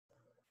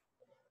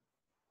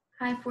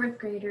Hi, fourth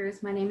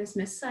graders. My name is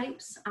Miss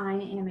Sipes. I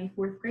am a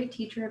fourth grade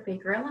teacher at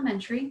Baker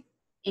Elementary,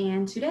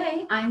 and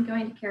today I'm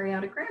going to carry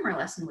out a grammar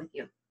lesson with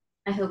you.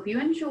 I hope you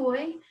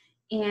enjoy,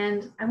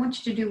 and I want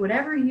you to do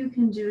whatever you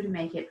can do to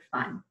make it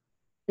fun.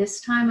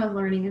 This time of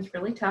learning is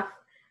really tough.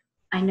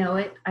 I know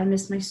it. I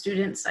miss my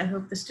students. I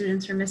hope the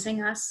students are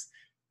missing us,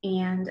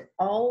 and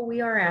all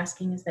we are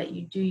asking is that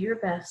you do your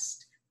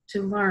best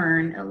to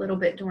learn a little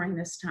bit during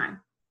this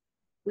time.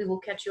 We will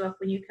catch you up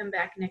when you come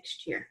back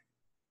next year.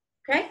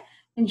 Okay?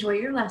 Enjoy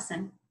your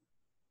lesson.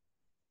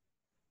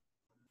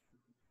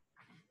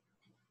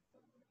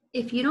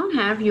 If you don't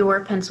have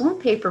your pencil and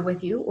paper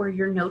with you or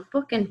your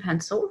notebook and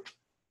pencil,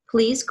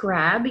 please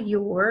grab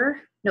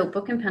your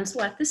notebook and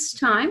pencil at this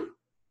time.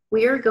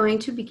 We are going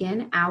to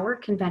begin our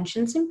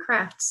Conventions and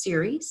Crafts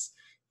series,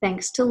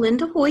 thanks to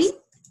Linda Hoyt.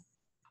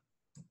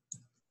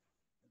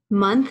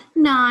 Month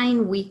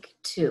 9, week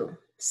 2.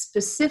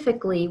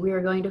 Specifically, we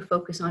are going to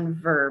focus on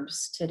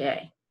verbs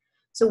today.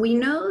 So we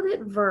know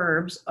that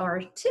verbs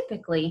are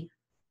typically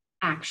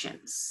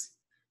actions.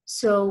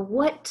 So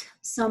what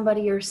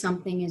somebody or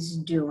something is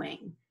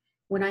doing.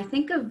 When I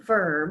think of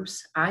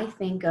verbs, I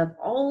think of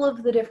all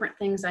of the different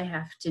things I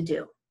have to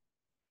do.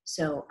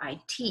 So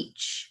I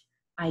teach,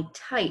 I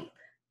type,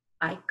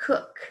 I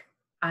cook,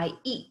 I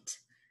eat,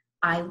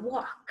 I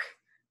walk,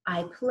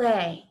 I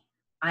play,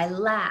 I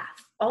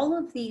laugh. All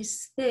of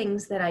these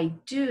things that I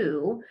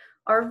do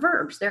are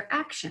verbs, they're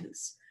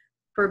actions.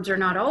 Verbs are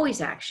not always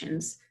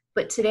actions,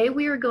 but today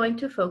we are going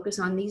to focus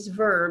on these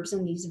verbs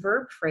and these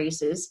verb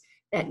phrases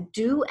that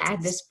do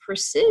add this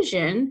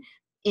precision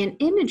and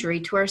imagery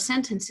to our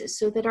sentences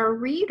so that our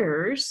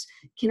readers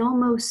can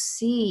almost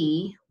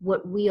see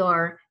what we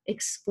are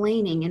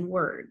explaining in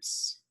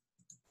words.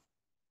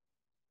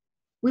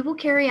 We will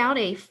carry out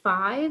a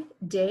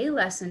 5-day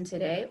lesson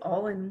today,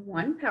 all in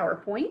one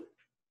PowerPoint.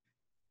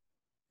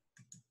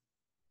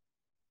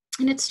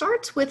 And it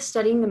starts with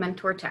studying the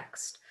mentor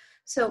text.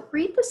 So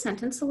read the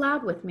sentence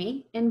aloud with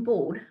me in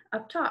bold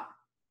up top.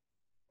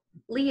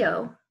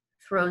 Leo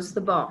throws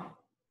the ball.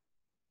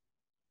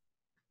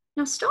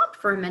 Now stop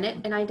for a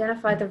minute and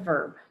identify the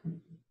verb.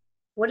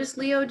 What is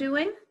Leo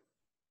doing?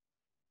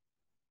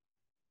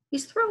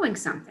 He's throwing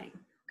something,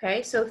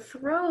 okay? So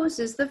throws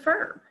is the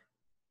verb.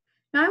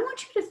 Now I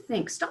want you to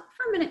think, stop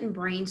for a minute and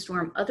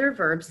brainstorm other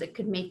verbs that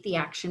could make the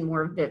action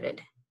more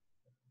vivid.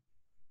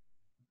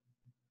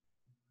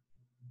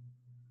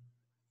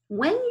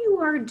 When you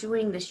are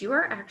doing this, you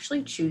are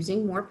actually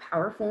choosing more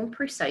powerful and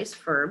precise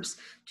verbs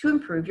to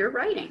improve your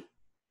writing.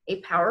 A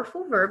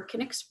powerful verb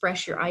can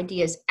express your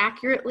ideas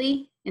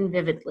accurately and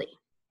vividly.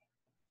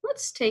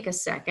 Let's take a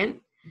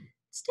second.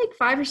 Let's take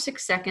 5 or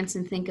 6 seconds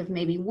and think of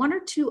maybe 1 or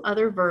 2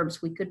 other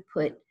verbs we could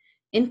put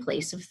in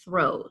place of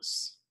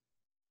throws.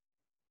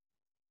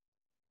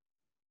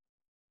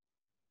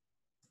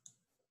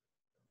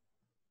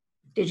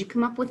 Did you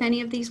come up with any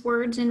of these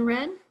words in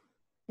red?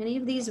 Any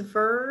of these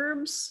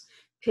verbs?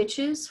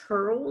 Pitches,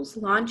 hurls,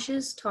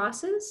 launches,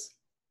 tosses.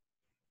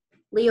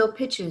 Leo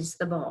pitches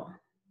the ball.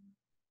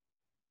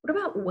 What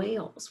about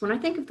wails? When I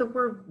think of the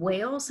word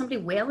wail, somebody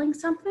wailing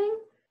something,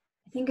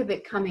 I think of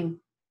it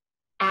coming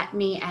at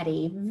me at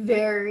a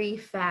very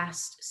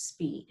fast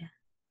speed.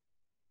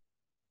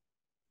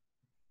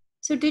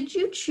 So did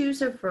you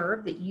choose a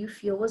verb that you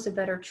feel was a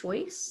better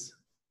choice?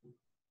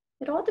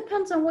 It all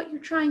depends on what you're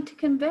trying to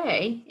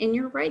convey in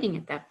your writing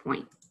at that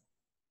point.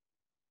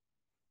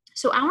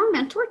 So our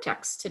mentor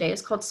text today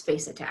is called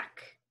Space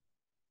Attack.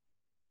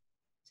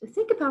 So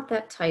think about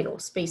that title,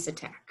 Space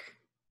Attack.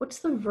 What's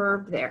the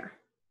verb there?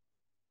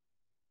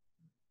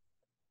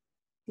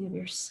 You have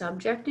your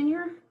subject and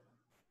your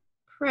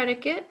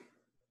predicate.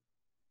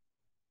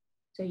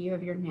 So you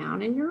have your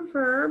noun and your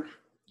verb.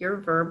 Your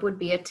verb would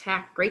be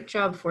attack. Great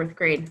job, fourth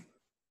grade.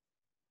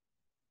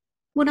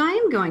 What I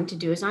am going to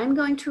do is I'm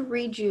going to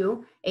read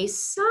you a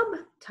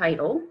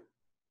subtitle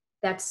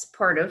that's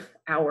part of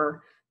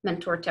our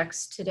mentor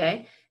text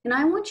today. And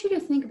I want you to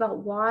think about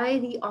why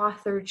the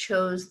author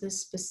chose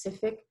this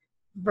specific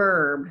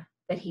verb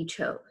that he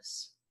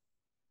chose.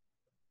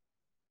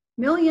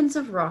 Millions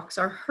of rocks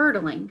are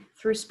hurtling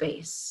through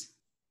space.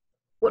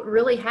 What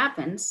really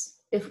happens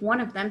if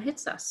one of them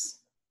hits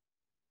us?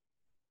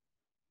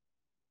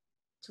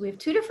 So we have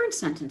 2 different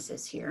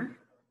sentences here,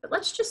 but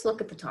let's just look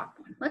at the top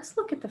one. Let's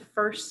look at the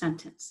first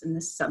sentence in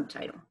this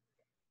subtitle.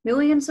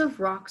 Millions of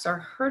rocks are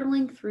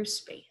hurtling through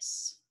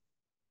space.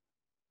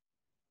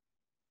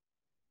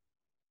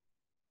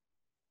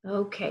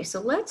 Okay,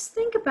 so let's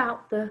think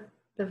about the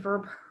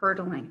verb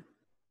hurtling.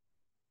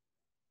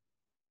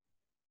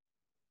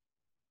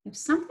 If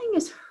something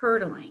is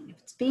hurtling, if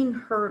it's being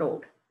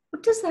hurtled,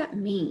 what does that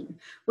mean?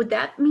 Would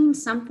that mean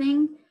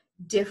something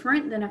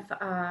different than if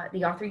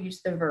the author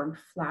used the verb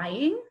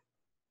flying?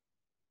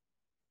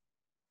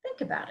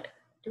 Think about it.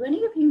 Do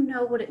any of you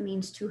know what it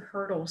means to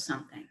hurtle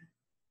something?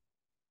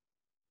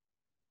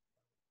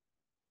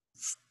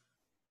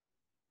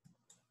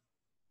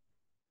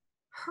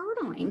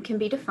 Hurtling can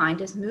be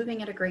defined as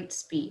moving at a great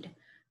speed,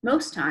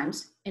 most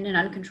times in an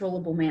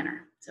uncontrollable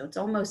manner. So it's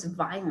almost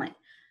violent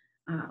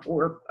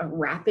or a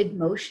rapid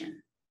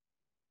motion.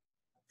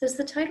 Does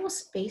the title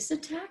Space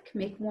Attack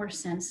make more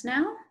sense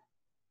now?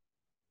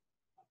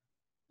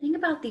 Think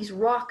about these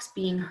rocks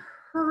being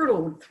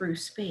hurtled through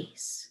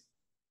space.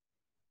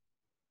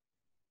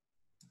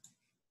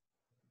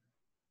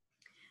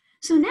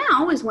 So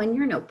now is when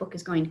your notebook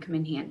is going to come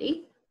in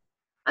handy.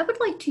 I would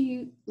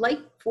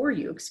like for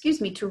you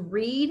to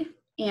read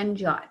and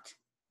jot.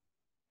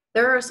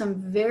 There are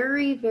some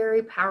very,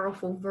 very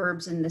powerful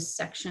verbs in this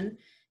section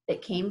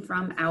that came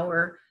from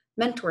our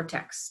mentor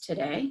text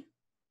today.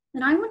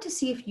 And I want to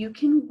see if you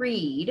can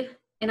read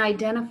and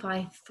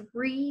identify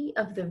 3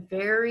 of the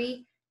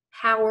very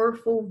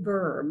powerful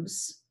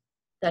verbs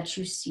that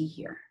you see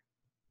here.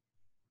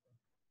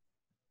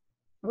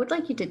 I would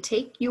like you to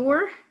take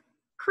your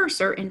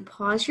cursor and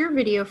pause your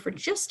video for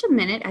just a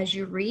minute as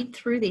you read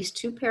through these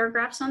 2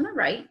 paragraphs on the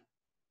right.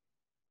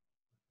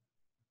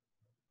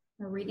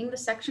 We're reading the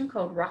section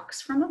called Rocks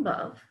from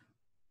Above.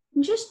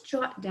 And just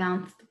jot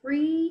down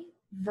 3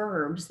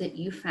 verbs that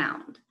you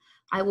found.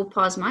 I will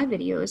pause my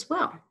video as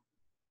well.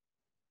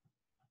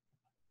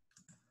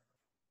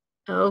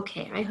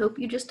 Okay, I hope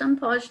you just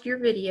unpaused your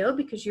video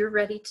because you're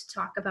ready to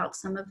talk about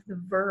some of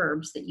the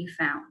verbs that you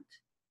found.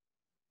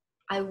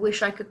 I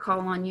wish I could call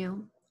on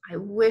you. I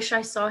wish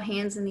I saw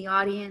hands in the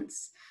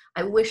audience.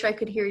 I wish I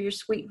could hear your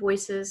sweet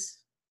voices,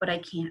 but I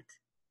can't.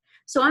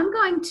 So I'm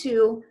going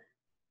to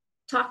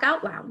talk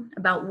out loud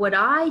about what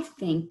I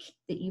think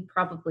that you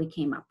probably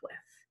came up with.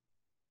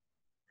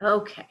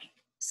 Okay,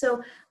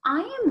 so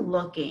I am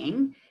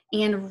looking,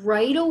 and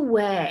right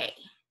away,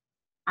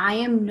 I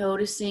am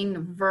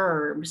noticing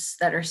verbs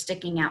that are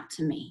sticking out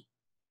to me.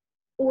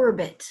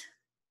 Orbit.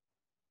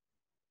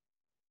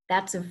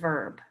 That's a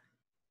verb.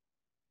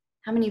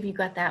 How many of you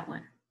got that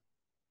one?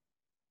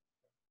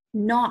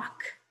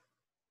 Knock.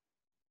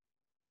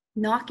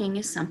 Knocking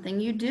is something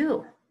you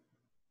do.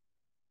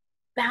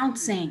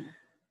 Bouncing.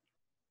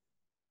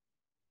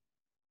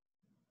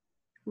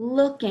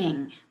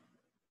 Looking.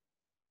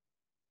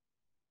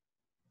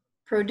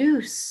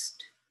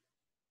 Produced.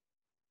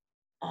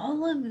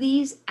 All of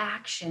these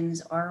actions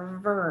are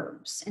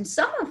verbs, and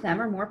some of them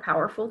are more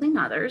powerful than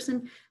others.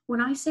 And when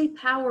I say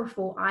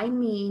powerful, I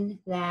mean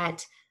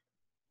that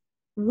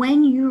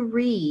when you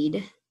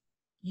read,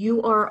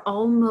 you are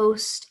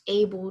almost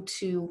able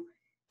to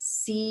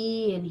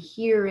see and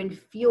hear and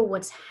feel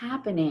what's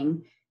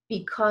happening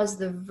because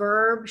the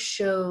verb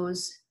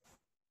shows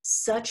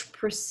such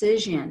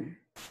precision.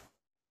 It's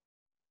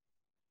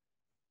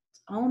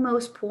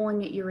almost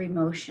pulling at your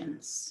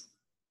emotions.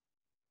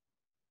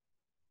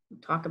 We'll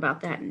talk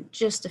about that in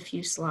just a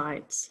few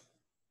slides.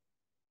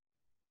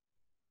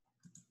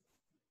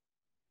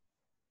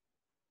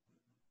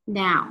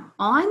 Now,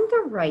 on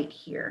the right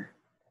here,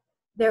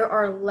 there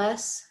are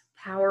less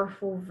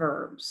powerful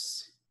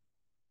verbs.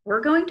 We're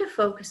going to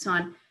focus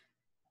on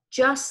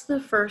just the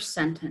first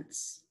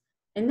sentence.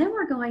 And then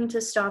we're going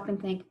to stop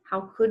and think,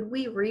 how could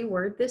we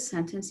reword this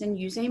sentence and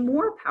use a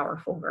more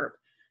powerful verb?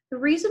 The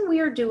reason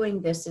we are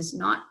doing this is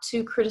not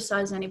to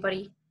criticize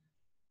anybody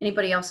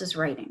else's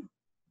writing.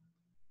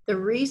 The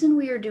reason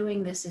we are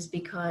doing this is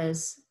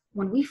because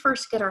when we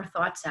first get our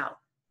thoughts out,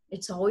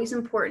 it's always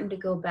important to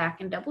go back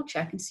and double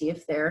check and see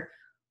if there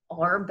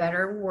are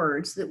better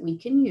words that we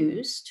can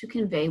use to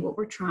convey what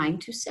we're trying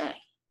to say.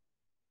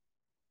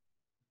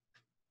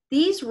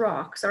 These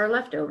rocks are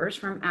leftovers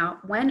from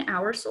when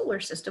our solar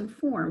system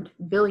formed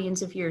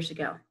billions of years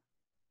ago.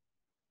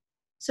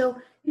 So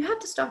you have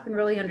to stop and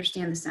really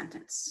understand the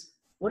sentence.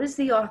 What is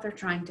the author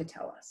trying to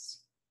tell us?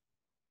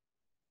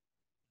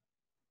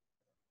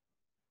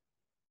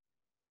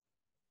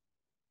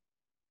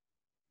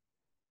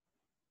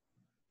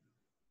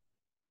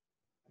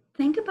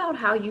 Think about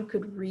how you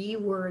could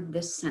reword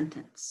this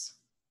sentence.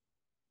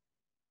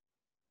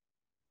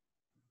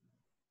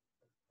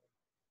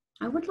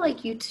 I would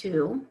like you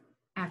to,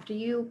 after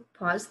you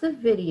pause the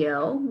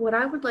video, what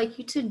I would like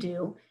you to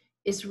do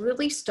is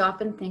really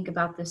stop and think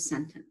about this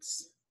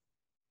sentence.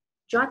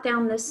 Jot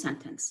down this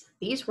sentence.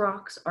 These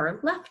rocks are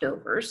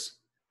leftovers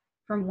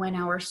from when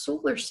our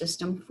solar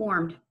system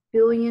formed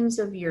billions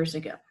of years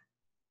ago.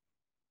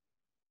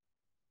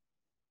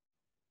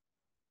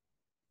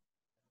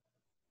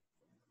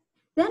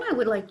 Then I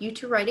would like you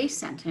to write a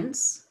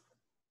sentence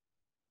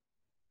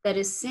that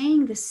is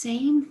saying the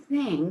same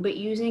thing, but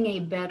using a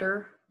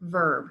better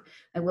verb.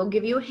 I will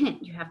give you a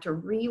hint. You have to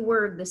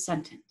reword the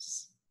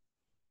sentence.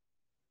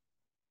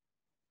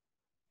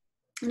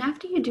 And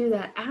after you do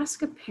that,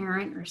 ask a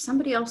parent or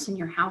somebody else in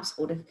your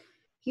household if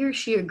he or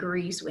she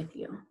agrees with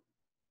you.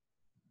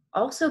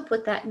 Also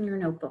put that in your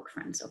notebook,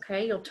 friends,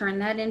 okay? You'll turn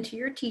that into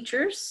your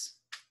teachers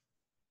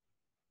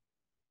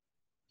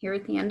here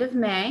at the end of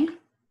May.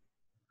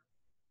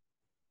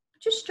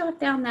 Just jot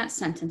down that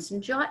sentence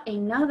and jot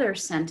another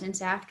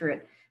sentence after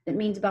it that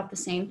means about the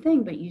same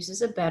thing but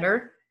uses a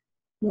better,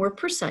 more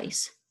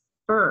precise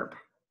verb.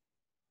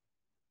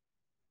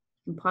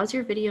 You can pause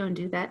your video and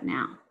do that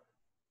now.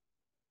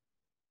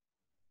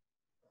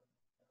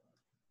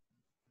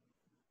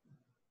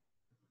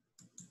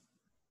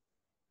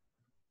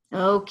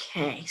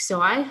 Okay, so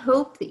I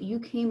hope that you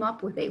came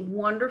up with a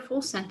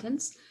wonderful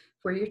sentence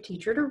for your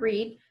teacher to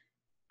read.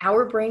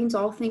 Our brains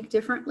all think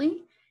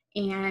differently,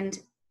 and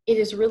it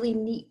is really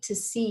neat to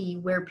see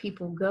where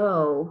people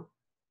go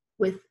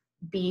with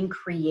being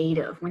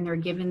creative when they're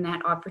given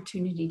that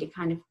opportunity to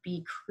kind of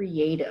be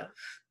creative.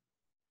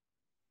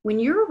 When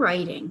you're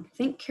writing,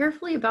 think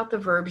carefully about the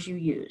verbs you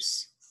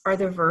use. Are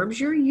the verbs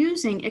you're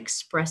using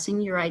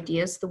expressing your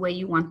ideas the way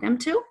you want them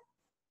to?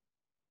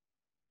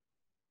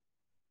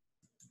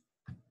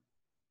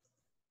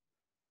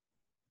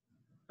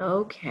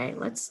 Okay,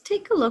 let's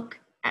take a look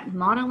at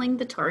modeling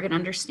the target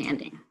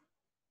understanding.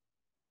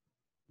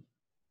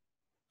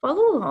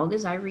 Follow along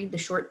as I read the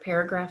short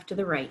paragraph to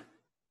the right.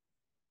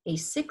 A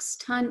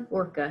 6-ton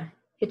orca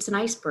hits an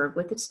iceberg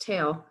with its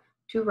tail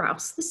to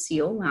rouse the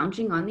seal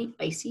lounging on the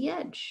icy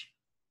edge.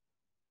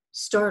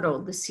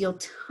 Startled, the seal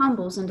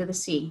tumbles into the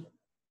sea,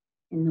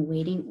 and the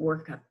waiting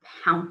orca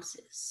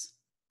pounces,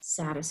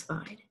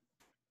 satisfied.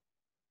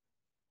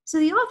 So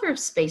the author of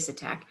Space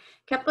Attack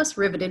kept us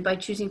riveted by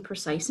choosing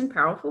precise and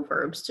powerful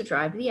verbs to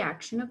drive the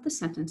action of the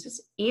sentences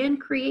and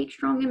create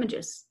strong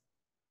images.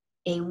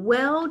 A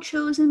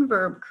well-chosen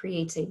verb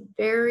creates a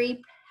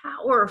very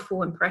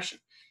powerful impression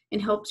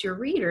and helps your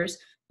readers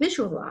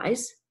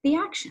visualize the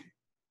action.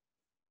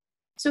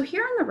 So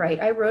here on the right,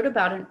 I wrote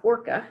about an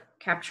orca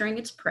capturing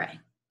its prey.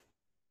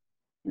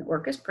 An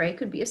orca's prey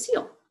could be a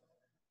seal.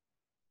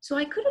 So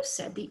I could have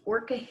said the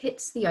orca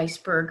hits the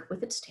iceberg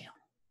with its tail.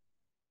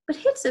 But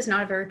hits is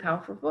not a very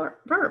powerful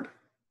verb.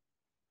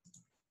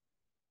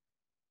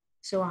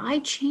 So I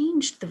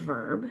changed the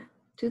verb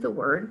to the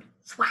word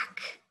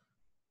thwack.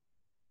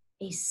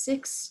 A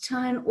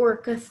 6-ton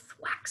orca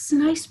thwacks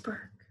an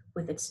iceberg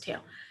with its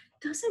tail.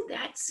 Doesn't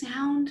that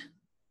sound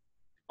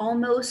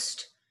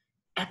almost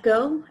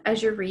echo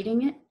as you're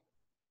reading it?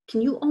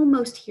 Can you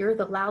almost hear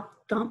the loud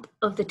thump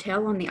of the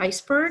tail on the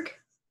iceberg?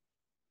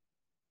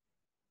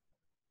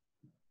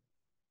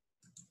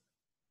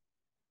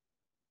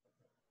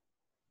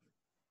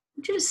 I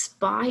want you to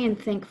spy and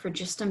think for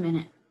just a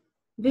minute.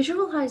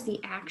 Visualize the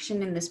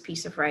action in this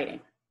piece of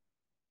writing.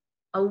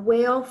 A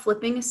whale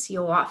flipping a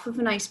seal off of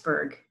an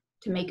iceberg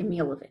to make a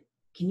meal of it.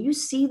 Can you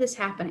see this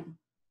happening?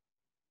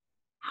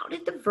 How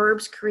did the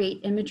verbs create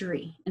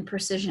imagery and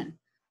precision?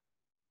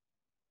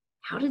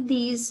 How did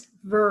these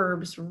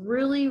verbs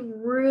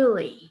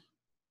really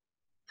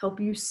help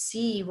you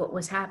see what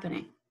was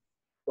happening?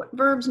 What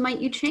verbs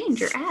might you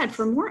change or add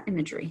for more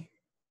imagery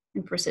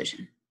and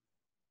precision?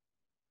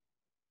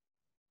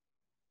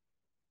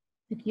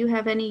 If you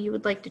have any you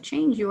would like to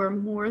change, you are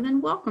more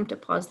than welcome to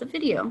pause the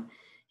video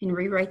and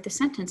rewrite the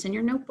sentence in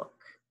your notebook.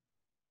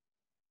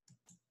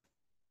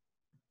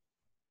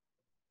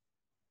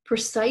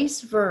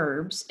 Precise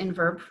verbs and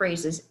verb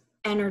phrases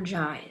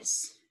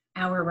energize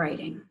our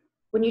writing.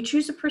 When you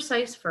choose a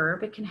precise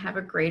verb, it can have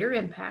a greater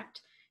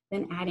impact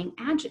than adding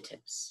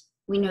adjectives.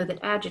 We know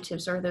that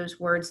adjectives are those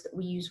words that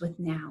we use with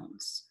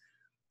nouns.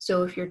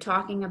 So if you're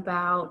talking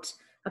about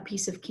a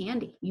piece of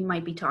candy, you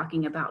might be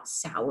talking about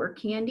sour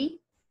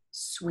candy,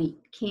 sweet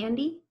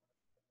candy,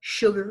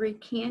 sugary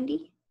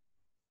candy.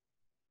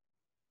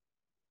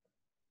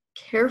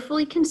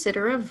 Carefully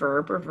consider a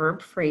verb or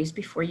verb phrase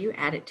before you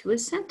add it to a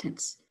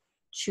sentence.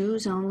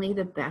 Choose only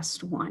the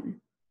best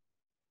one.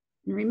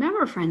 And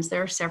remember, friends,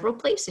 there are several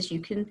places you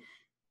can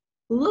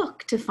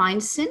look to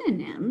find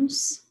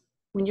synonyms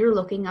when you're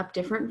looking up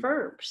different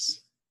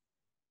verbs.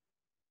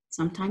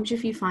 Sometimes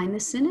if you find the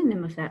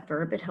synonym of that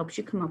verb, it helps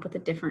you come up with a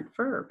different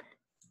verb.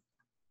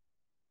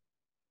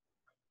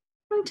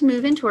 We're going to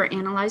move into our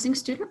analyzing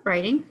student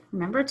writing.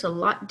 Remember, it's a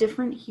lot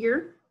different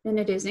here than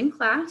it is in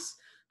class,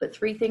 but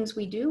 3 things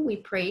we do: we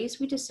praise,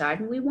 we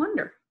decide, and we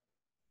wonder.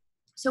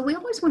 So we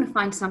always want to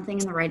find something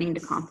in the writing to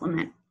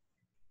compliment.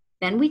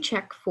 Then we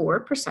check for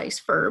precise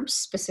verbs,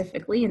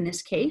 specifically in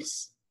this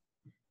case.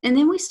 And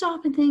then we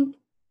stop and think,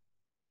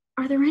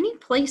 are there any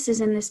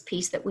places in this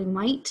piece that we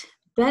might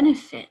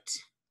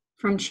benefit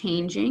from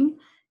changing,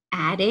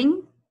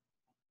 adding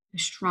a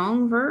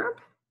strong verb?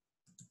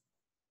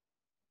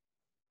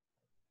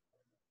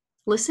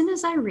 Listen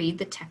as I read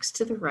the text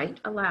to the right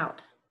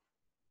aloud.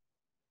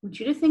 I want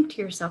you to think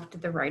to yourself,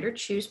 did the writer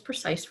choose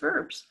precise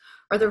verbs?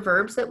 Are there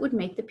verbs that would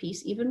make the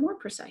piece even more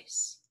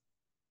precise?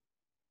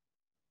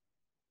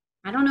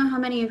 I don't know how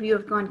many of you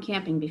have gone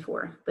camping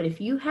before, but if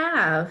you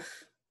have,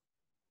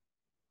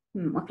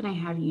 what can I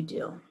have you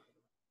do?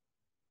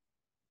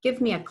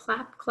 Give me a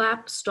clap,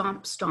 clap,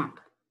 stomp, stomp.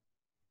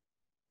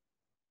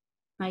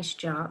 Nice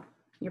job.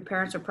 Your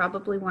parents are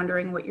probably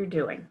wondering what you're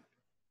doing,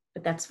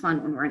 but that's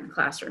fun when we're in the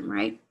classroom,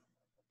 right?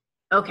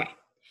 Okay,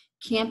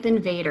 Camp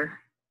Invader.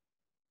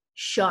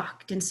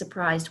 Shocked and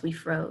surprised, we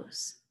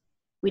froze.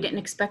 We didn't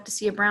expect to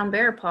see a brown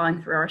bear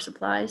pawing for our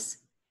supplies.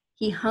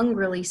 He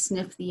hungrily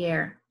sniffed the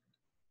air.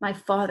 My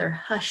father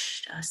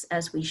hushed us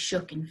as we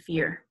shook in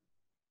fear.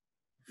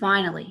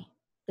 Finally,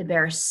 the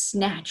bear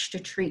snatched a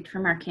treat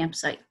from our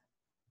campsite.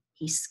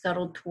 He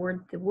scuttled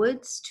toward the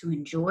woods to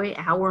enjoy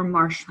our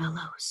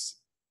marshmallows.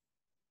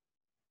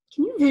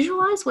 Can you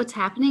visualize what's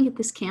happening at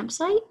this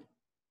campsite?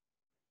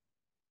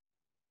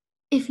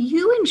 If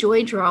you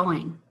enjoy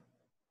drawing,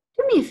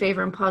 do me a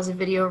favor and pause the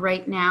video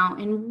right now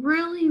and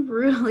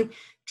really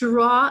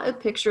draw a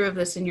picture of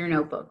this in your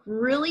notebook.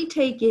 Really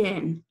take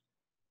in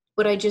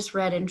what I just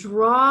read and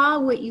draw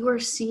what you are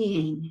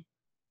seeing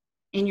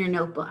in your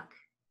notebook.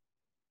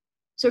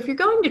 So if you're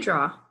going to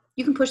draw,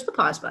 you can push the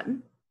pause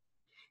button.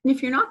 And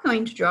if you're not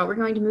going to draw, we're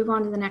going to move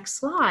on to the next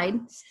slide,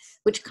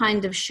 which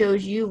kind of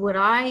shows you what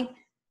I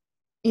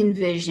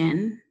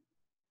envision.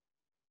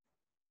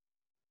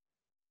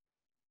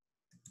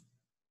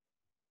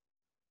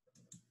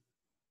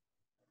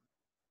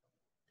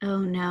 Oh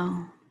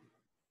no.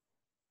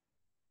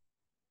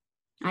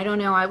 I don't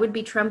know, I would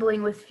be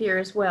trembling with fear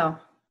as well.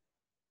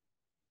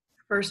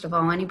 First of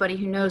all, anybody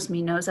who knows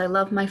me knows I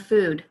love my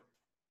food.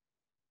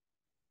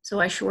 So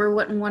I sure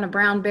wouldn't want a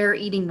brown bear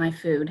eating my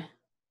food.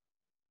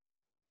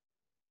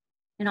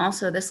 And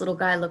also, this little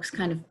guy looks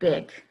kind of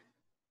big.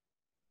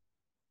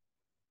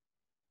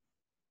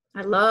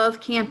 I love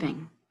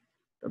camping,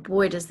 but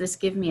boy, does this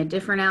give me a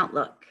different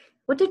outlook.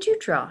 What did you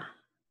draw?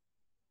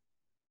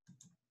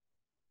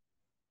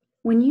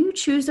 When you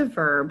choose a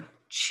verb,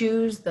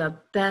 choose the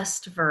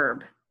best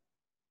verb.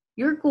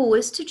 Your goal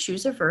is to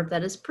choose a verb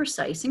that is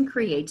precise and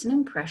creates an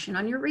impression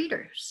on your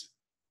readers.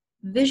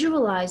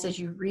 Visualize as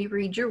you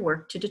reread your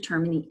work to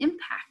determine the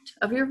impact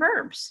of your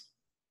verbs.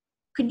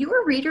 Could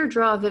your reader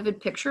draw a vivid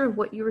picture of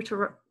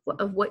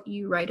what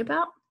you write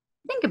about?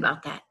 Think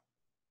about that.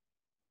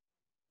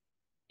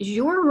 Is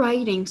your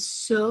writing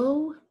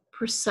so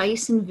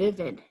precise and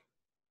vivid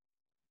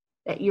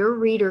that your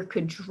reader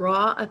could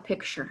draw a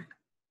picture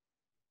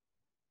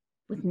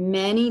with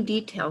many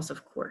details,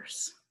 of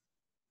course,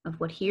 of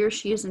what he or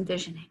she is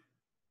envisioning?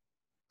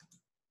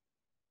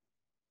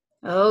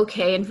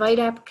 Okay, invite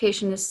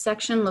application. This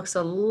section looks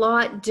a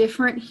lot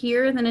different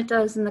here than it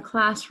does in the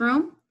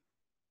classroom.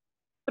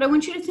 But I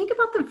want you to think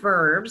about the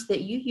verbs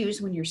that you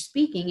use when you're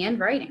speaking and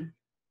writing.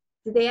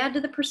 Do they add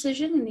to the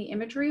precision and the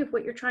imagery of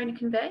what you're trying to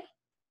convey?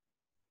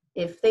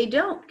 If they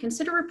don't,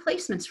 consider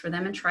replacements for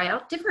them and try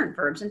out different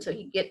verbs until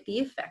you get the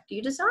effect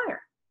you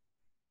desire.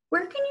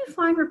 Where can you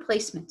find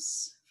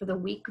replacements for the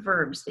weak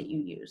verbs that you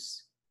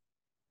use?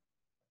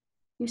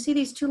 You see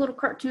these two little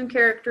cartoon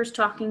characters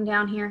talking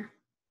down here?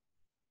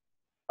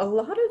 A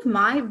lot of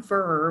my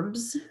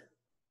verbs,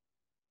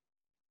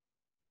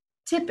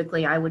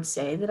 typically I would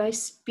say that I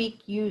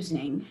speak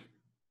using,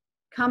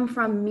 come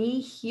from me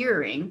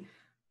hearing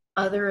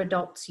other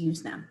adults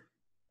use them.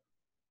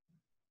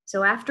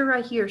 So after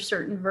I hear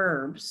certain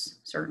verbs,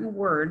 certain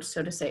words,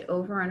 so to say,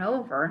 over and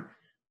over,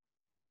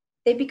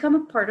 they become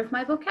a part of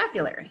my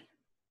vocabulary.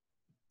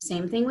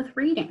 Same thing with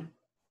reading.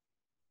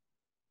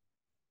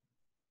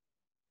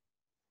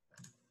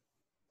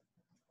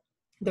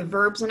 The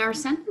verbs in our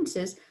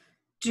sentences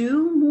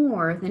do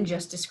more than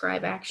just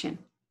describe action.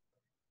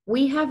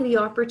 We have the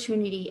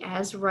opportunity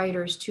as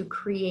writers to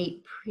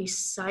create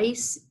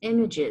precise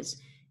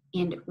images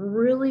and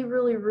really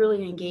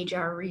engage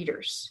our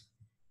readers.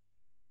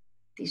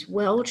 These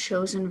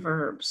well-chosen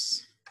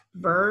verbs.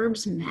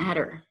 Verbs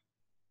matter.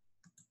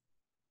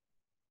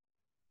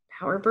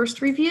 Power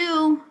burst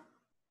review.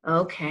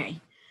 Okay,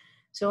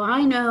 so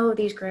I know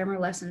these grammar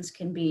lessons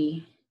can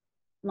be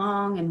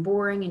long and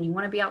boring and you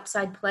want to be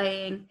outside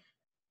playing,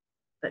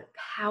 but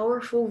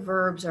powerful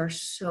verbs are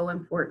so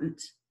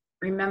important.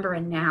 Remember, a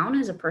noun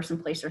is a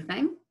person, place, or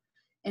thing,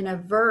 and a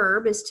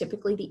verb is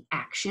typically the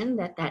action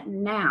that that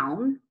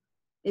noun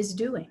is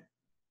doing.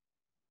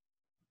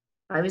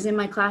 If I was in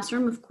my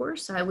classroom, of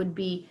course, I would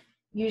be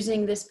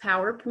using this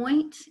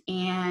PowerPoint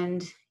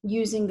and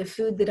using the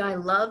food that I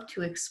love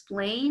to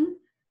explain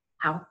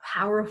how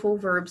powerful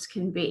verbs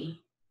can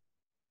be.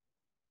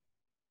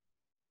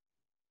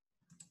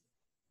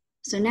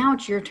 So now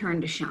it's your turn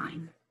to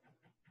shine.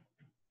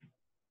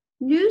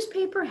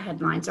 Newspaper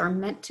headlines are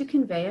meant to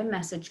convey a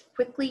message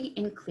quickly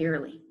and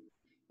clearly.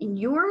 And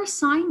your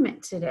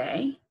assignment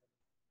today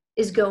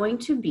is going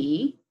to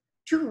be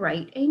to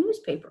write a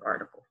newspaper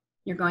article.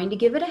 You're going to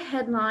give it a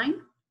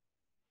headline,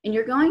 and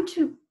you're going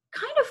to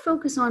kind of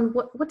focus on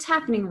what's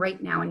happening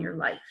right now in your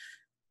life.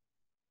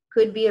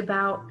 Could be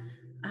about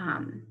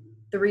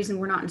the reason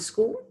we're not in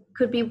school.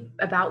 Could be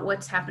about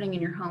what's happening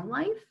in your home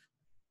life.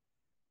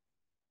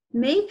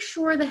 Make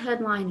sure the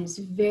headline is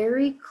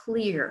very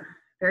clear,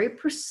 very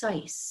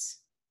precise.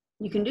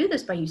 You can do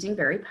this by using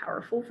very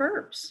powerful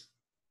verbs.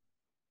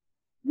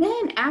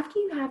 Then after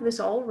you have this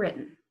all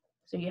written,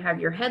 so you have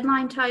your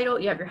headline title,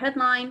 you have your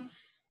headline,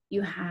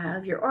 you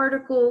have your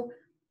article,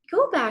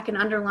 go back and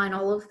underline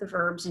all of the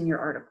verbs in your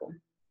article. I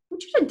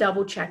want you to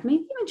double check,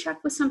 maybe even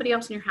check with somebody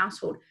else in your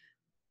household.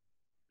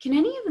 Can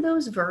any of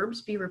those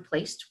verbs be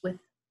replaced with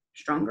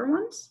stronger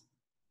ones?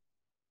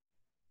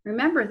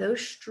 Remember,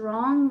 those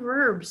strong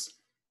verbs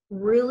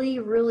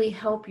really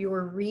help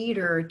your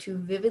reader to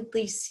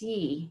vividly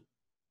see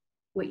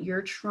what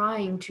you're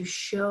trying to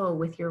show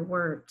with your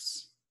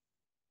words.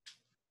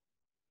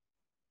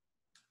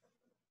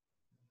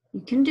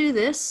 You can do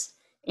this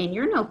in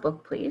your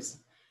notebook, please,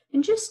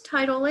 and just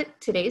title it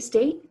Today's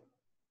Date,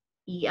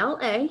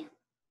 ELA.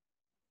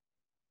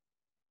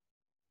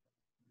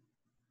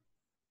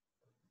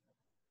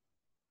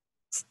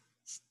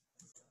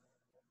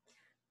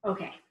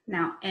 Okay,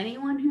 now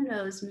anyone who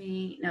knows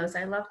me knows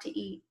I love to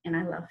eat and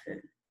I love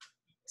food.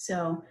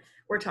 So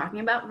we're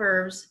talking about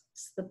verbs.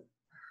 It's the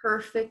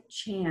perfect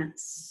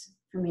chance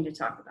for me to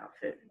talk about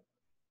food.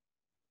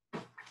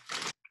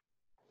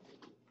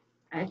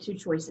 I have two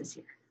choices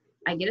here.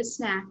 I get a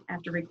snack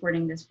after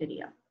recording this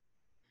video.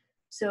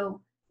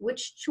 So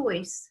which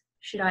choice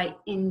should I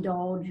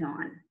indulge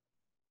on?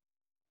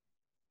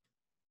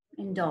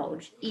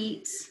 Indulge,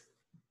 eat.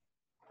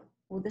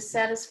 Will this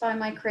satisfy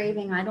my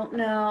craving? I don't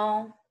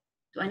know.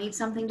 Do I need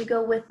something to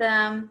go with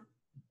them?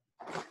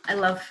 I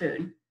love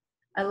food.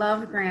 I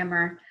love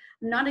grammar.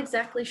 I'm not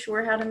exactly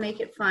sure how to make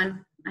it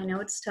fun. I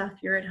know it's tough.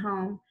 You're at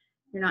home.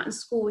 You're not in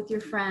school with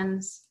your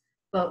friends,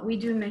 but we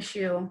do miss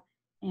you.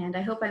 And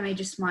I hope I made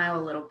you smile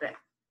a little bit.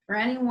 For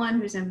anyone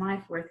who's in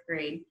my 4th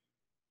grade,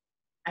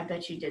 I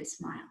bet you did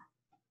smile.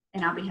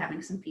 And I'll be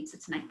having some pizza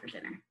tonight for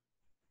dinner.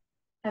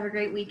 Have a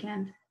great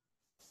weekend.